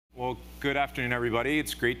Well, good afternoon, everybody.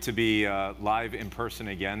 It's great to be live in person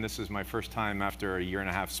again. This is my first time after a year and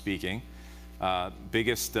a half speaking.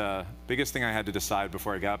 Biggest thing I had to decide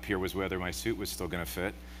before I got up here was whether my suit was still going to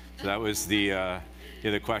fit. So that was the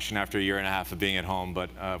question after a year and a half of being at home,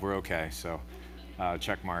 but we're okay, so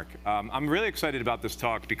check mark. I'm really excited about this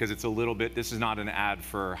talk because it's a little bit, this is not an ad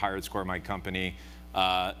for HiredScore, my company,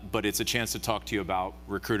 but it's a chance to talk to you about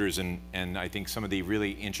recruiters and I think some of the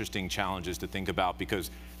really interesting challenges to think about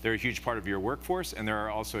because they're a huge part of your workforce and they're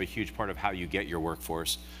also a huge part of how you get your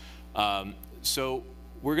workforce. So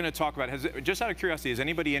we're going to talk about, just out of curiosity, has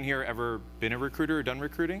anybody in here ever been a recruiter or done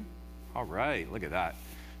recruiting? All right, look at that.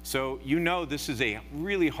 So you know this is a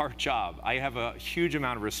really hard job. I have a huge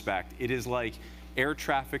amount of respect. It is like air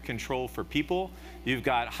traffic control for people. You've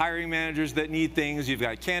got hiring managers that need things. You've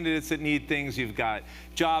got candidates that need things. You've got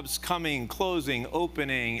jobs coming, closing,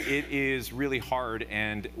 opening. It is really hard.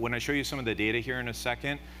 And when I show you some of the data here in a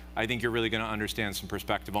second, I think you're really going to understand some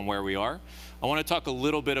perspective on where we are. I want to talk a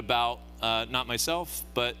little bit about, not myself,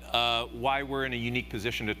 but why we're in a unique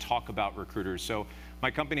position to talk about recruiters. So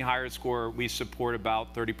my company, HiredScore, we support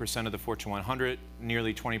about 30% of the Fortune 100,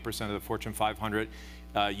 nearly 20% of the Fortune 500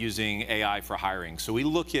 using AI for hiring. So we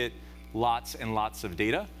look at lots and lots of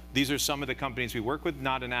data. These are some of the companies we work with,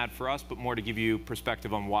 not an ad for us, but more to give you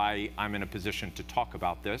perspective on why I'm in a position to talk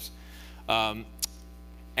about this.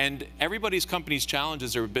 And everybody's company's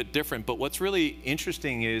challenges are a bit different, but what's really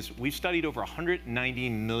interesting is we've studied over 190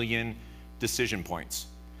 million decision points.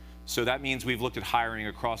 So that means we've looked at hiring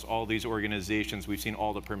across all these organizations. We've seen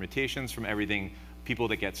all the permutations from everything, people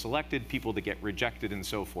that get selected, people that get rejected, and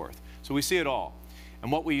so forth. So we see it all.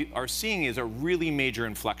 And what we are seeing is a really major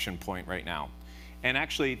inflection point right now. And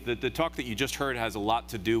actually, the talk that you just heard has a lot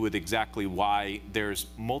to do with exactly why there's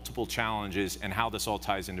multiple challenges and how this all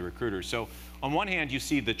ties into recruiters. So on one hand, you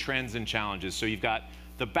see the trends and challenges. So you've got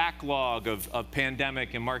the backlog of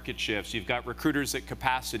pandemic and market shifts. You've got recruiters at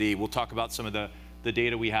capacity. We'll talk about some of the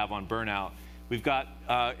data we have on burnout. We've got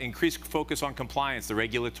increased focus on compliance. The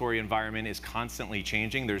regulatory environment is constantly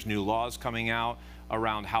changing. There's new laws coming out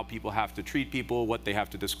around how people have to treat people, what they have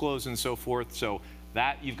to disclose, and so forth. So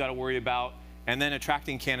that you've got to worry about. And then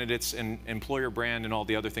attracting candidates and employer brand and all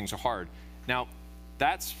the other things are hard. Now,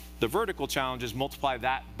 that's the vertical challenges. Multiply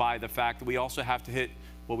that by the fact that we also have to hit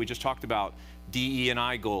what we just talked about,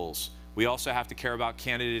 DE&I goals. We also have to care about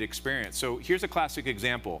candidate experience. So here's a classic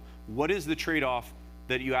example. What is the trade-off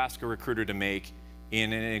that you ask a recruiter to make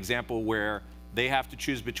in an example where they have to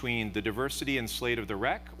choose between the diversity and slate of the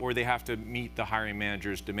rec, or they have to meet the hiring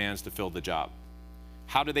manager's demands to fill the job?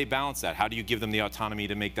 How do they balance that? How do you give them the autonomy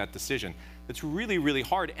to make that decision? It's really, really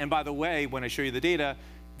hard. And by the way, when I show you the data,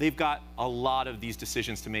 they've got a lot of these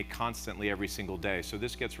decisions to make constantly every single day. So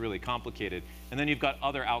this gets really complicated. And then you've got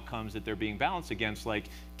other outcomes that they're being balanced against, like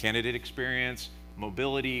candidate experience,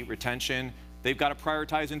 mobility, retention. They've got to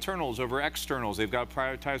prioritize internals over externals. They've got to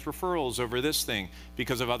prioritize referrals over this thing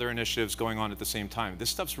because of other initiatives going on at the same time. This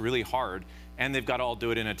stuff's really hard, and they've got to all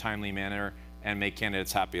do it in a timely manner and make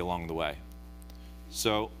candidates happy along the way.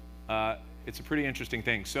 So it's a pretty interesting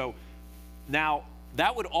thing. So now,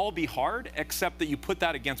 that would all be hard, except that you put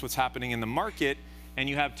that against what's happening in the market, and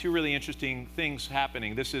you have two really interesting things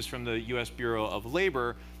happening. This is from the US Bureau of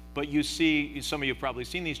Labor. But you see, some of you have probably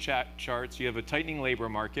seen these charts. You have a tightening labor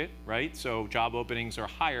market, right? So job openings are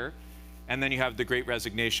higher. And then you have the Great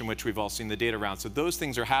Resignation, which we've all seen the data around. So those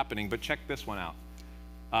things are happening, but check this one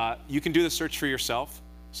out. You can do the search for yourself.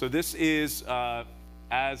 So this is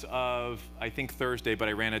as of, I think, Thursday, but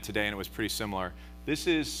I ran it today and it was pretty similar. This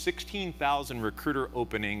is 16,000 recruiter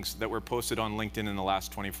openings that were posted on LinkedIn in the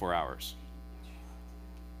last 24 hours.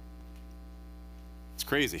 It's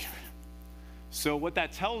crazy. So what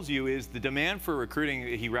that tells you is the demand for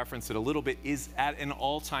recruiting, he referenced it a little bit, is at an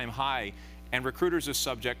all-time high. And recruiters are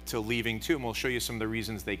subject to leaving too, and we'll show you some of the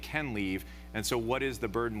reasons they can leave. And so what is the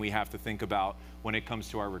burden we have to think about when it comes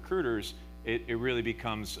to our recruiters? It really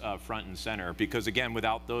becomes front and center. Because again,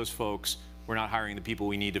 without those folks, we're not hiring the people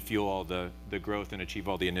we need to fuel all the growth and achieve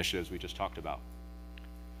all the initiatives we just talked about.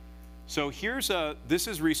 So here's this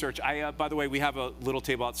is research. By the way, we have a little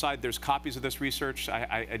table outside. There's copies of this research.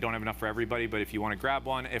 I don't have enough for everybody, but if you want to grab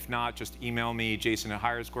one, if not, just email me, Jason at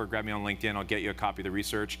HiredScore, grab me on LinkedIn. I'll get you a copy of the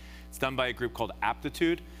research. It's done by a group called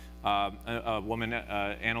Aptitude. A woman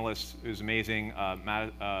analyst who's amazing,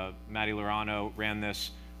 Maddie Lorano, ran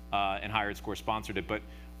this, and HiredScore sponsored it. But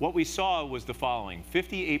what we saw was the following.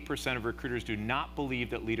 58% of recruiters do not believe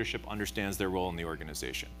that leadership understands their role in the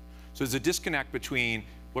organization. So there's a disconnect between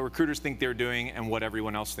what recruiters think they're doing and what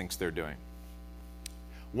everyone else thinks they're doing.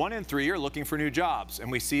 1 in 3 are looking for new jobs.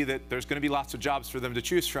 And we see that there's going to be lots of jobs for them to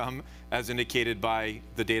choose from, as indicated by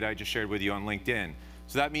the data I just shared with you on LinkedIn.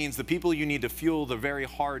 So that means the people you need to fuel the very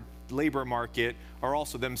hard labor market are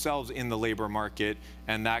also themselves in the labor market,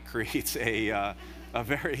 and that creates a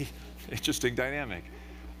very interesting dynamic.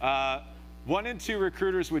 1 in 2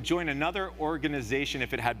 recruiters would join another organization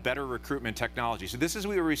if it had better recruitment technology. So this is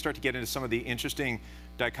where we start to get into some of the interesting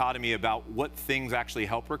dichotomy about what things actually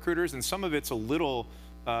help recruiters, and some of it's a little,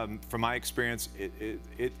 from my experience,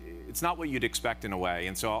 it's not what you'd expect in a way,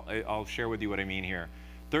 and so I'll share with you what I mean here.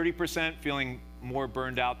 30% feeling more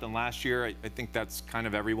burned out than last year. I think that's kind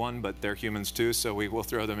of everyone, but they're humans too, so we will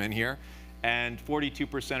throw them in here. And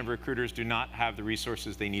 42% of recruiters do not have the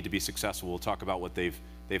resources they need to be successful. We'll talk about what they've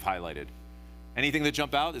highlighted. Anything that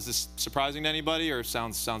jump out? Is this surprising to anybody, or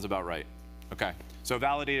sounds about right? Okay, so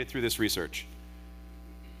validated through this research.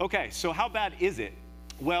 Okay, so how bad is it?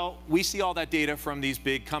 Well, we see all that data from these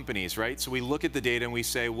big companies, right? So we look at the data and we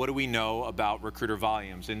say, what do we know about recruiter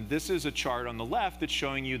volumes? And this is a chart on the left that's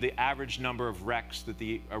showing you the average number of recs that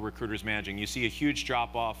the recruiter is managing. You see a huge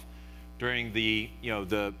drop off during the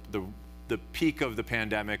peak of the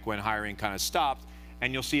pandemic when hiring kind of stopped,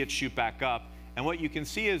 and you'll see it shoot back up. And what you can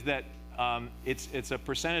see is that it's a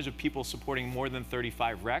percentage of people supporting more than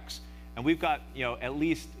 35 recs, and we've got at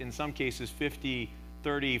least in some cases 50,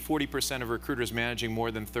 30, 40% of recruiters managing more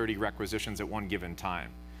than 30 requisitions at one given time.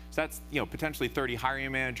 So that's potentially 30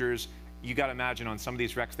 hiring managers. You got to imagine on some of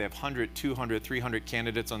these recs they have 100, 200, 300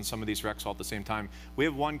 candidates on some of these recs all at the same time. We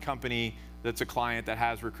have one company that's a client that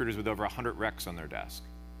has recruiters with over 100 recs on their desk.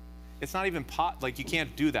 It's not even like you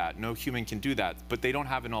can't do that. No human can do that, but they don't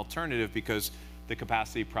have an alternative because the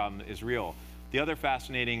capacity problem is real. The other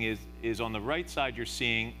fascinating is on the right side, you're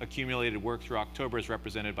seeing accumulated work through October is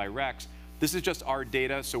represented by recs. This is just our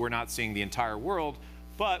data, so we're not seeing the entire world,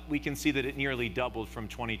 but we can see that it nearly doubled from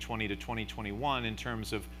 2020 to 2021 in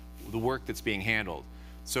terms of the work that's being handled.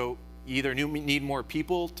 So you either need more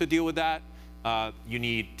people to deal with that, you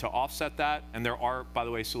need to offset that, and there are, by the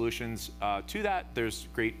way, solutions to that. There's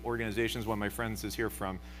great organizations. One of my friends is here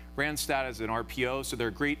from Randstad as an RPO, so there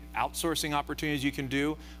are great outsourcing opportunities you can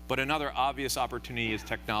do, but another obvious opportunity is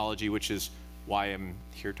technology, which is why I'm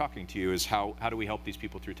here talking to you, is how do we help these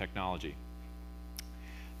people through technology?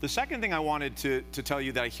 The second thing I wanted to tell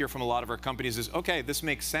you that I hear from a lot of our companies is, okay, this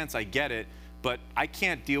makes sense, I get it, but I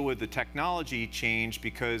can't deal with the technology change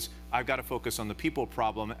because I've got to focus on the people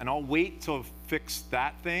problem, and I'll wait to fix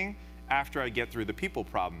that thing after I get through the people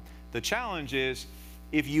problem. The challenge is,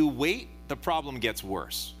 if you wait, the problem gets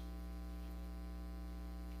worse,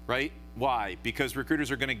 right? Why? Because recruiters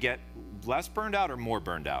are going to get less burned out or more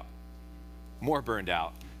burned out? More burned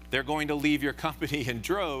out. They're going to leave your company in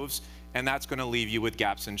droves, and that's going to leave you with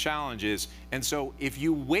gaps and challenges. And so if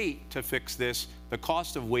you wait to fix this, the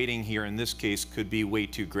cost of waiting here in this case could be way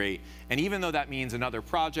too great. And even though that means another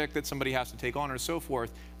project that somebody has to take on or so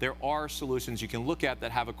forth, there are solutions you can look at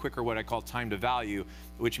that have a quicker, what I call time to value,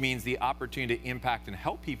 which means the opportunity to impact and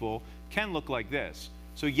help people can look like this.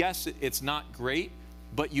 So yes, it's not great,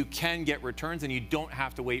 but you can get returns, and you don't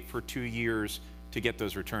have to wait for 2 years to get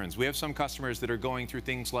those returns. We have some customers that are going through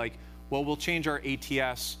things like, well, we'll change our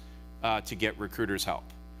ATS to get recruiters help.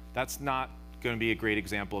 That's not going to be a great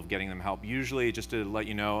example of getting them help. Usually, just to let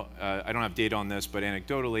you know, I don't have data on this, but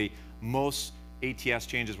anecdotally, most ATS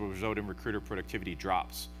changes will result in recruiter productivity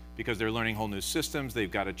drops because they're learning whole new systems,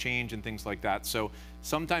 they've got to change and things like that. So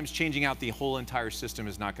sometimes changing out the whole entire system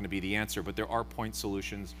is not going to be the answer, but there are point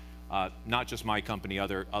solutions, not just my company,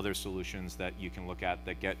 other solutions that you can look at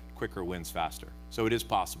that get quicker wins faster. So it is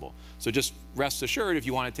possible. So just rest assured, if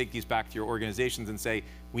you want to take these back to your organizations and say,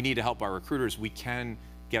 we need to help our recruiters, we can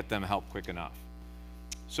get them help quick enough.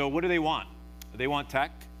 So what do they want? They want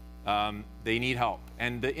tech. They need help.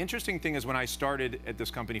 And the interesting thing is, when I started at this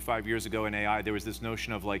company 5 years ago in AI, there was this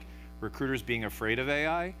notion of like recruiters being afraid of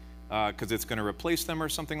AI because it's going to replace them or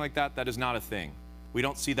something like that. That is not a thing. We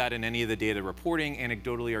don't see that in any of the data reporting.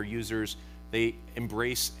 Anecdotally, our users, they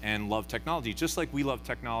embrace and love technology, just like we love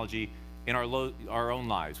technology in our own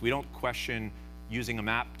lives. We don't question using a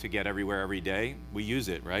map to get everywhere every day. We use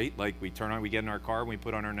it, right? Like we get in our car, we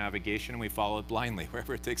put on our navigation, and we follow it blindly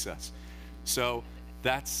wherever it takes us. So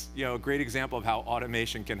that's a great example of how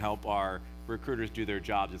automation can help our recruiters do their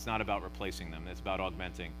jobs. It's not about replacing them, it's about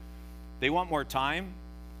augmenting. They want more time.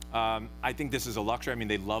 I think this is a luxury. I mean,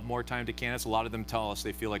 they love more time to candidates. A lot of them tell us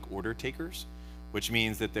they feel like order takers, which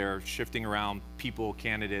means that they're shifting around people,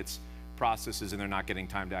 candidates, processes, and they're not getting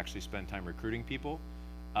time to actually spend time recruiting people.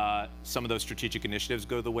 Some of those strategic initiatives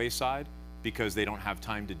go to the wayside. because they don't have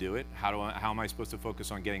time to do it. How am I supposed to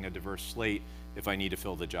focus on getting a diverse slate if I need to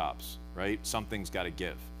fill the jobs, right? Something's got to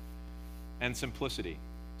give. And simplicity.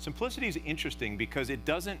 Simplicity is interesting because it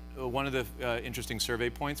doesn't, one of the interesting survey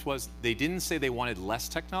points was they didn't say they wanted less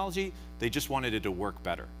technology, they just wanted it to work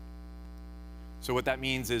better. So what that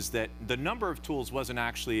means is that the number of tools wasn't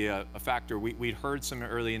actually a factor. We'd heard some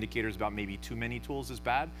early indicators about maybe too many tools is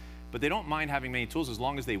bad, but they don't mind having many tools as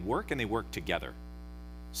long as they work and they work together.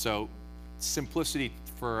 So simplicity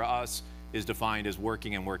for us is defined as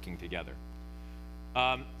working and working together.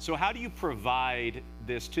 So how do you provide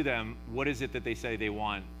this to them? What is it that they say they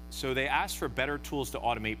want? So they ask for better tools to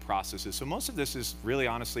automate processes. So most of this is really,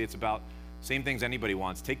 honestly, it's about same things anybody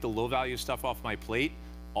wants. Take the low value stuff off my plate,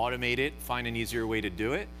 automate it, find an easier way to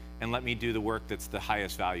do it, and let me do the work that's the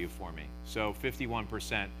highest value for me. So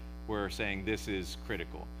 51% were saying this is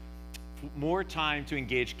critical. More time to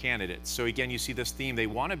engage candidates. So again, you see this theme. They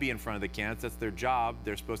want to be in front of the candidates. That's their job.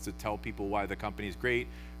 They're supposed to tell people why the company's great,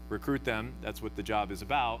 recruit them. That's what the job is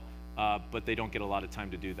about, but they don't get a lot of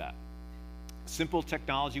time to do that. Simple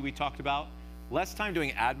technology we talked about. Less time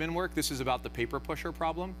doing admin work. This is about the paper pusher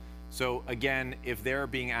problem. So again, if they're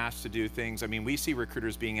being asked to do things, I mean, we see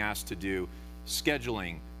recruiters being asked to do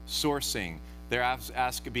scheduling, sourcing. They're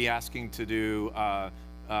asking to do,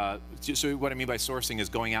 so what I mean by sourcing is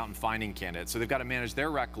going out and finding candidates. So they've got to manage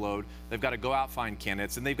their rec load, they've got to go out, find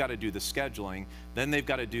candidates, and they've got to do the scheduling, then they've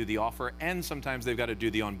got to do the offer, and sometimes they've got to do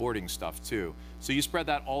the onboarding stuff too. So you spread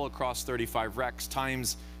that all across 35 recs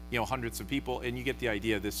times, you know, hundreds of people, and you get the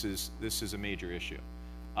idea. This is a major issue.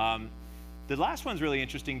 The last one's really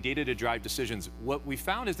interesting, data to drive decisions. What we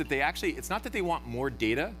found is that they actually, it's not that they want more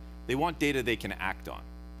data, they want data they can act on.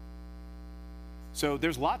 So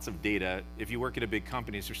there's lots of data. If you work at a big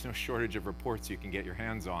company, there's no shortage of reports you can get your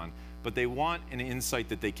hands on, but they want an insight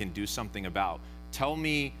that they can do something about. Tell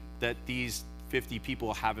me that these 50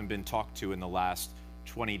 people haven't been talked to in the last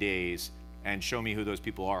 20 days and show me who those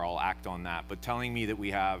people are, I'll act on that. But telling me that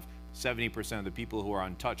we have 70% of the people who are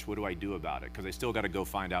untouched, what do I do about it? Because I still got to go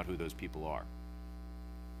find out who those people are.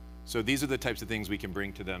 So these are the types of things we can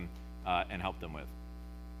bring to them and help them with.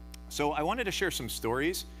 So I wanted to share some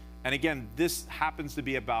stories. And again, this happens to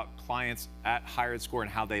be about clients at HiredScore and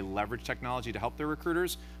how they leverage technology to help their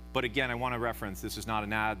recruiters. But again, I want to reference, this is not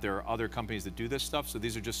an ad. There are other companies that do this stuff. So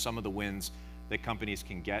these are just some of the wins that companies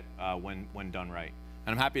can get when done right.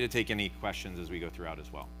 And I'm happy to take any questions as we go throughout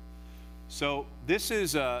as well. So this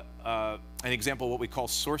is an example of what we call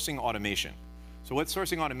sourcing automation. So what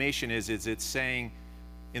sourcing automation is it's saying,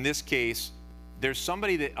 in this case, there's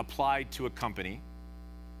somebody that applied to a company.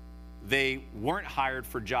 They weren't hired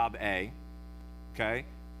for job A, okay?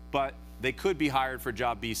 But they could be hired for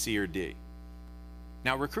job B, C, or D.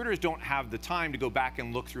 Now, recruiters don't have the time to go back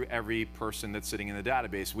and look through every person that's sitting in the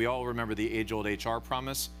database. We all remember the age-old HR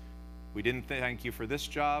promise. We didn't thank you for this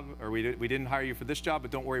job, or we didn't hire you for this job, but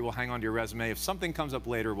don't worry, we'll hang on to your resume. If something comes up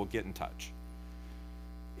later, we'll get in touch.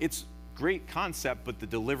 It's a great concept, but the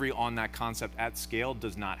delivery on that concept at scale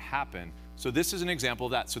does not happen. So this is an example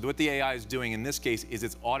of that. So what the AI is doing in this case is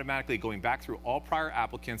it's automatically going back through all prior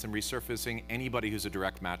applicants and resurfacing anybody who's a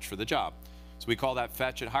direct match for the job. So we call that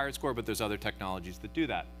fetch at HiredScore, but there's other technologies that do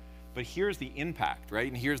that. But here's the impact, right?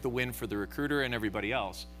 And here's the win for the recruiter and everybody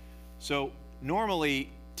else. So normally,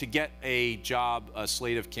 to get a job, a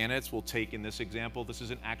slate of candidates will take, in this example, this is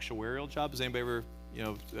an actuarial job. Has anybody ever, you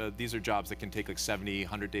know, these are jobs that can take like 70,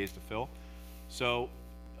 100 days to fill. So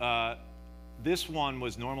this one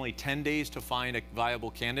was normally 10 days to find a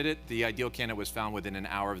viable candidate. The ideal candidate was found within an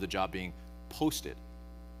hour of the job being posted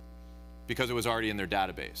because it was already in their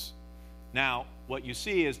database. Now, what you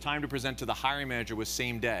see is time to present to the hiring manager was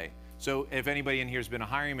same day. So if anybody in here has been a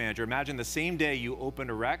hiring manager, imagine the same day you opened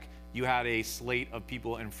a rec, you had a slate of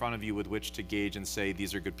people in front of you with which to gauge and say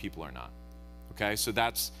these are good people or not. Okay, so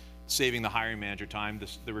that's saving the hiring manager time.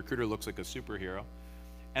 The recruiter looks like a superhero.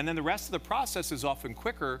 And then the rest of the process is often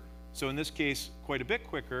quicker. So in this case, quite a bit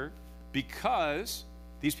quicker, because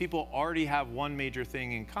these people already have one major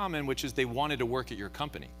thing in common, which is they wanted to work at your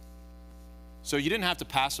company. So you didn't have to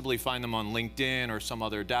passively find them on LinkedIn or some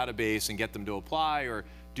other database and get them to apply or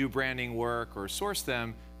do branding work or source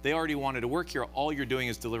them. They already wanted to work here. All you're doing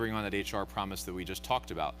is delivering on that HR promise that we just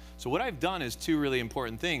talked about. So what I've done is two really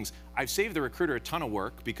important things. I've saved the recruiter a ton of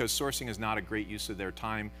work because sourcing is not a great use of their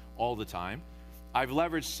time all the time. I've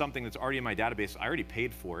leveraged something that's already in my database. I already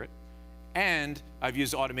paid for it. And I've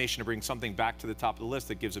used automation to bring something back to the top of the list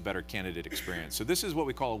that gives a better candidate experience. So this is what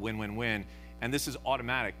we call a win-win-win. And this is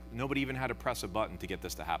automatic. Nobody even had to press a button to get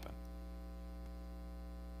this to happen.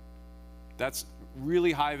 That's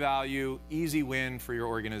really high value, easy win for your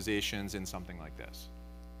organizations in something like this.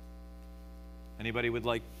 Anybody would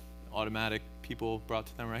like automatic people brought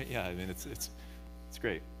to them, right? Yeah, I mean, it's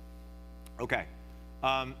great. Okay.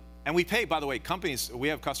 And we pay, by the way, companies, we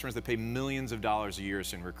have customers that pay millions of dollars a year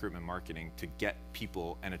in recruitment marketing to get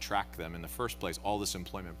people and attract them in the first place. All this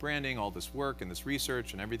employment branding, all this work and this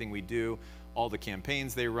research and everything we do, all the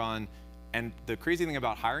campaigns they run. And the crazy thing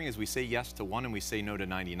about hiring is we say yes to one and we say no to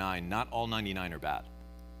 99. Not all 99 are bad,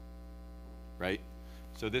 right?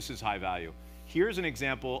 So this is high value. Here's an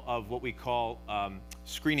example of what we call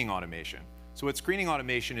screening automation. So what screening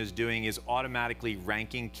automation is doing is automatically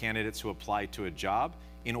ranking candidates who apply to a job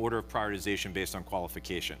in order of prioritization based on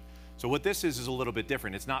qualification. So what this is a little bit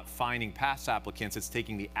different. It's not finding past applicants, it's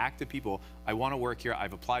taking the active people, I want to work here,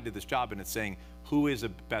 I've applied to this job, and it's saying who is a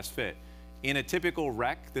best fit. In a typical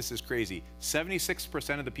rec, this is crazy,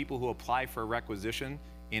 76% of the people who apply for a requisition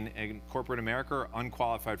in corporate America are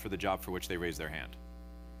unqualified for the job for which they raise their hand.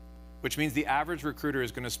 Which means the average recruiter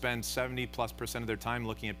is going to spend 70+% of their time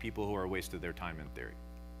looking at people who are a waste of their time in theory.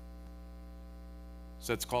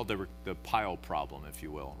 So it's called the pile problem, if you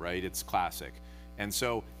will, right? It's classic. And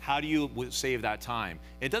so how do you save that time?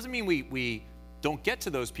 It doesn't mean we don't get to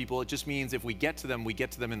those people. It just means if we get to them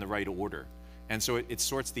in the right order. And so it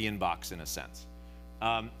sorts the inbox in a sense.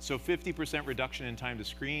 So 50% reduction in time to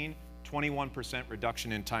screen, 21%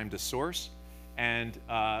 reduction in time to source, and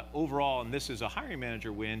overall, and this is a hiring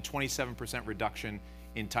manager win, 27% reduction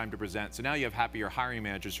in time to present. So now you have happier hiring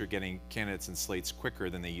managers who are getting candidates and slates quicker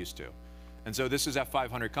than they used to. And so this is a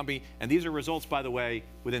 500 company, and these are results, by the way,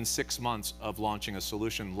 within 6 months of launching a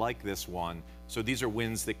solution like this one. So these are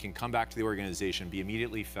wins that can come back to the organization, be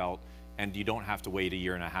immediately felt, and you don't have to wait a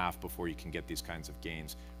year and a half before you can get these kinds of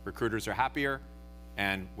gains. Recruiters are happier,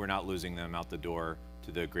 and we're not losing them out the door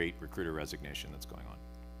to the great recruiter resignation that's going on.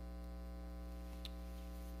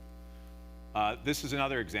 This is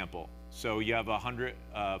another example. So you have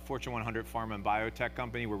a Fortune 100 pharma and biotech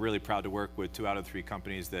company. We're really proud to work with 2 out of 3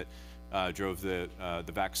 companies that drove the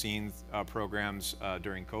vaccine programs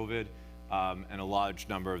during COVID, and a large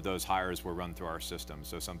number of those hires were run through our system.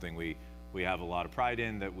 So something we have a lot of pride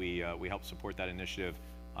in, that we help support that initiative.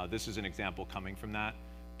 This is an example coming from that,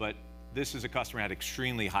 but this is a customer had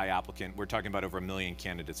extremely high applicant. We're talking about over 1 million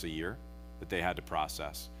candidates a year that they had to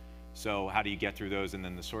process. So how do you get through those, and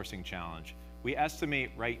then the sourcing challenge? We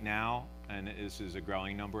estimate right now, and this is a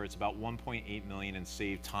growing number, it's about 1.8 million in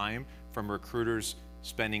saved time from recruiters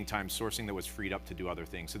spending time sourcing that was freed up to do other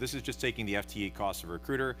things. So this is just taking the FTE cost of a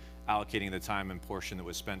recruiter, allocating the time and portion that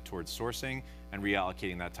was spent towards sourcing, and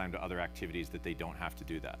reallocating that time to other activities that they don't have to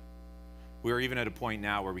do that. We're even at a point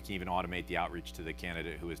now where we can even automate the outreach to the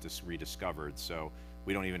candidate who is just rediscovered. So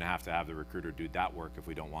we don't even have to have the recruiter do that work if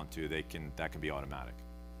we don't want to. That can be automatic.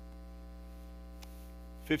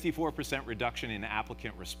 54% reduction in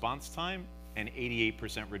applicant response time and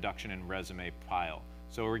 88% reduction in resume pile.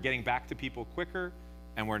 So we're getting back to people quicker,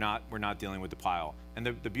 and we're not dealing with the pile. And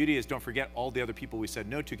the beauty is, don't forget, all the other people we said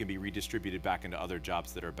no to can be redistributed back into other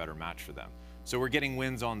jobs that are a better match for them. So we're getting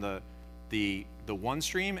wins on the one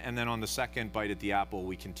stream, and then on the second bite at the apple,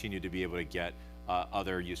 we continue to be able to get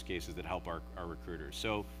other use cases that help our recruiters.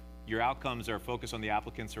 So your outcomes are focused on the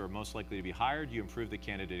applicants who are most likely to be hired, you improve the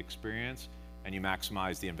candidate experience, and you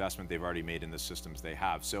maximize the investment they've already made in the systems they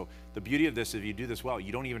have. So the beauty of this, if you do this well,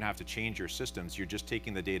 you don't even have to change your systems. You're just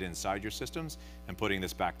taking the data inside your systems and putting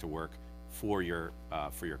this back to work for your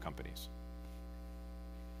companies.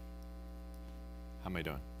 How am I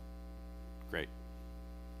doing? Great.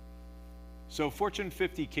 So Fortune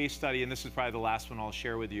 50 case study, and this is probably the last one I'll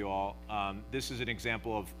share with you all. This is an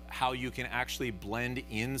example of how you can actually blend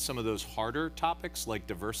in some of those harder topics like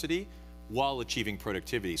diversity while achieving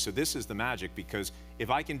productivity. So this is the magic, because if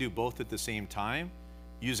I can do both at the same time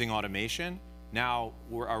using automation, now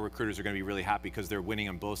our recruiters are going to be really happy because they're winning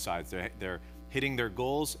on both sides. They're hitting their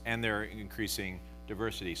goals and they're increasing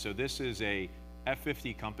diversity. So this is a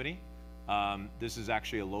F50 company. This is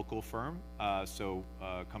actually a local firm, so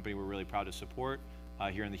a company we're really proud to support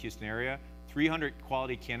here in the Houston area. 300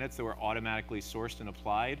 quality candidates that were automatically sourced and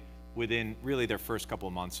applied within really their first couple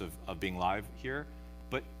of months of being live here.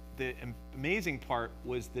 But the amazing part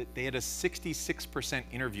was that they had a 66%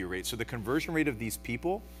 interview rate. So the conversion rate of these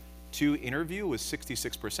people to interview was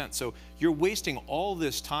 66%. So you're wasting all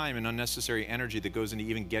this time and unnecessary energy that goes into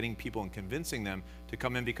even getting people and convincing them to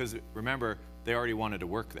come in, because remember, they already wanted to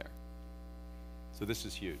work there. So this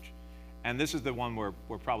is huge. And this is the one we're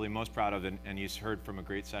probably most proud of, and you heard from a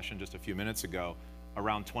great session just a few minutes ago,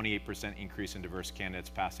 around 28% increase in diverse candidates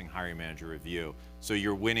passing hiring manager review. So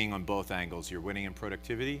you're winning on both angles. You're winning in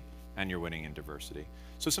productivity and you're winning in diversity.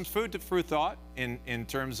 So some food for thought in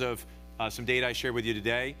terms of some data I shared with you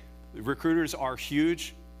today. Recruiters are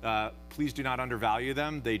huge please do not undervalue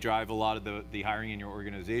them. They drive a lot of the hiring in your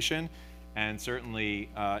organization, and certainly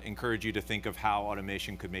encourage you to think of how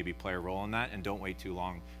automation could maybe play a role in that, and don't wait too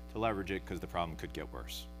long to leverage it because the problem could get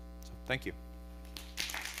worse. So thank you.